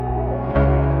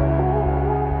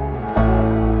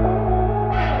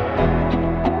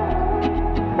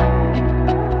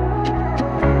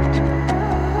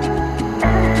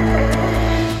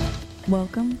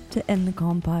Welcome to In the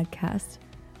Calm podcast.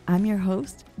 I'm your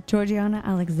host, Georgiana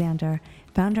Alexander,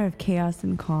 founder of Chaos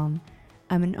and Calm.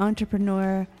 I'm an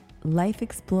entrepreneur, life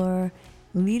explorer,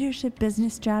 leadership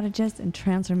business strategist, and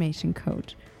transformation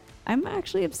coach. I'm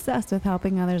actually obsessed with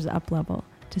helping others up-level,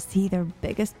 to see their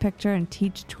biggest picture and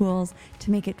teach tools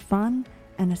to make it fun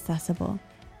and accessible.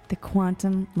 The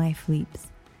quantum life leaps.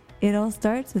 It all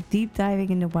starts with deep diving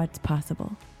into what's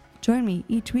possible. Join me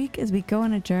each week as we go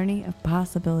on a journey of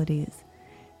possibilities.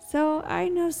 So I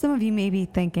know some of you may be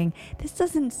thinking, this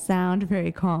doesn't sound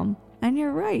very calm. And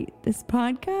you're right, this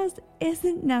podcast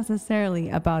isn't necessarily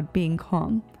about being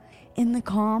calm. In the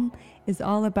Calm is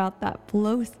all about that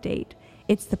flow state.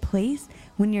 It's the place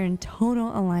when you're in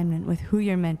total alignment with who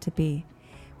you're meant to be,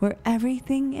 where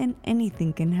everything and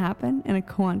anything can happen in a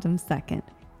quantum second.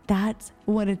 That's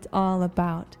what it's all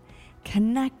about.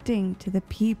 Connecting to the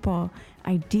people,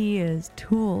 ideas,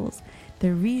 tools,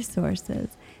 the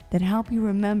resources that help you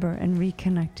remember and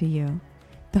reconnect to you,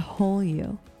 the whole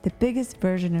you, the biggest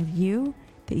version of you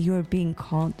that you are being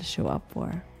called to show up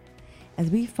for. As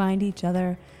we find each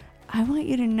other, I want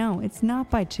you to know it's not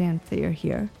by chance that you're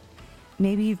here.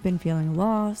 Maybe you've been feeling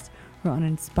lost or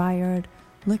uninspired,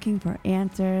 looking for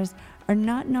answers, or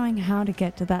not knowing how to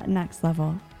get to that next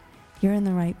level. You're in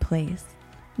the right place.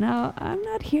 Now, I'm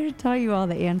not here to tell you all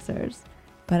the answers,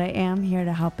 but I am here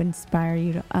to help inspire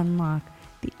you to unlock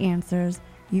the answers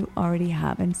you already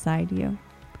have inside you.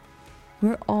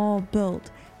 We're all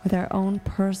built with our own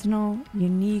personal,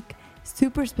 unique,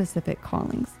 super specific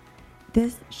callings.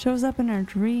 This shows up in our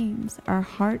dreams, our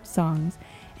heart songs,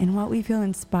 and what we feel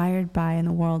inspired by in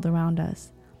the world around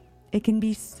us. It can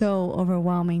be so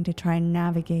overwhelming to try and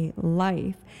navigate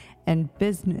life and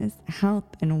business, health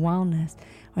and wellness,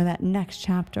 or that next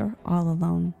chapter all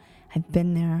alone. I've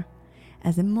been there.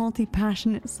 As a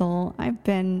multi-passionate soul, I've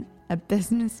been a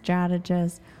business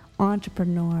strategist,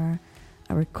 entrepreneur,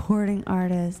 a recording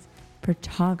artist,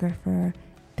 photographer,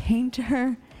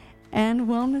 painter, and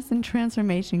wellness and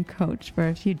transformation coach for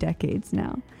a few decades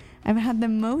now. I've had the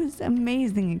most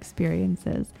amazing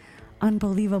experiences,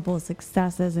 unbelievable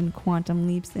successes and quantum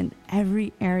leaps in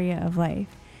every area of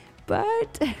life.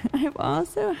 But I've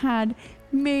also had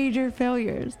major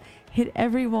failures, hit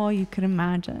every wall you could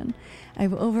imagine.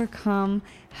 I've overcome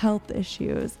health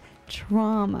issues,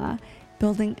 trauma,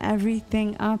 building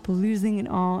everything up, losing it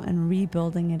all, and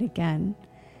rebuilding it again.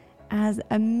 As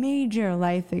a major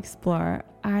life explorer,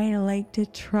 I like to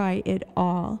try it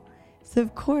all. So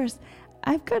of course,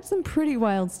 I've got some pretty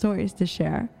wild stories to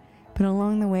share. But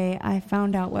along the way, I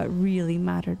found out what really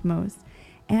mattered most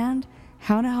and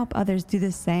how to help others do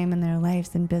the same in their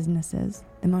lives and businesses.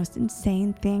 The most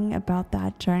insane thing about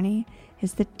that journey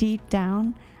is that deep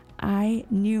down, I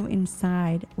knew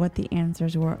inside what the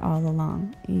answers were all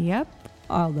along. Yep,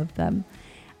 all of them.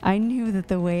 I knew that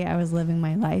the way I was living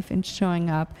my life and showing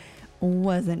up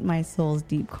wasn't my soul's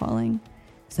deep calling.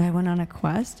 So I went on a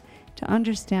quest to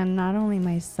understand not only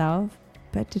myself,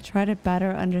 but to try to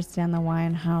better understand the why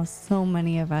and how so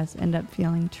many of us end up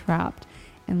feeling trapped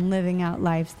and living out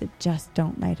lives that just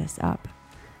don't light us up.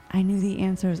 I knew the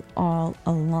answers all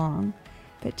along,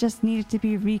 but just needed to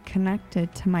be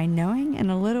reconnected to my knowing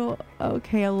and a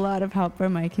lot of help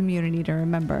from my community to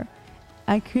remember.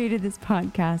 I created this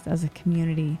podcast as a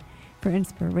community for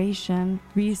inspiration,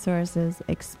 resources,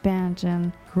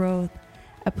 expansion, growth,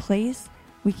 a place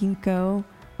we can go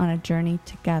on a journey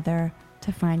together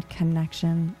to find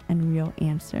connection and real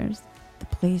answers, the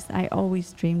place I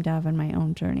always dreamed of in my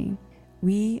own journey.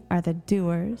 We are the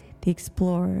doers, the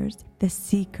explorers, the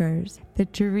seekers, the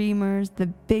dreamers, the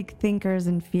big thinkers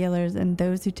and feelers, and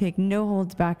those who take no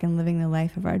holds back in living the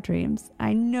life of our dreams.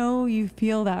 I know you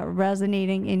feel that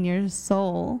resonating in your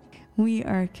soul. We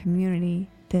are a community.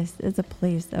 This is a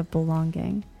place of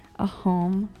belonging, a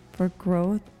home for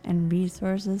growth and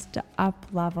resources to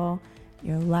up-level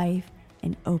your life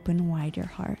and open wide your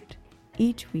heart.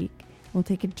 Each week, we'll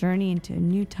take a journey into a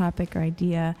new topic or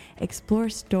idea, explore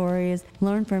stories,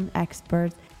 learn from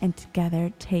experts, and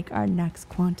together take our next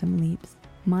quantum leaps.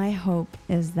 My hope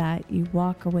is that you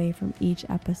walk away from each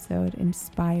episode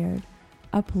inspired,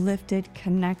 uplifted,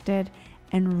 connected,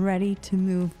 and ready to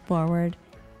move forward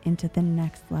into the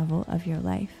next level of your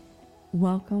life.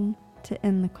 Welcome to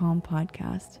In the Calm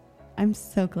podcast. I'm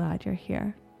so glad you're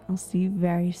here. I'll see you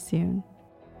very soon.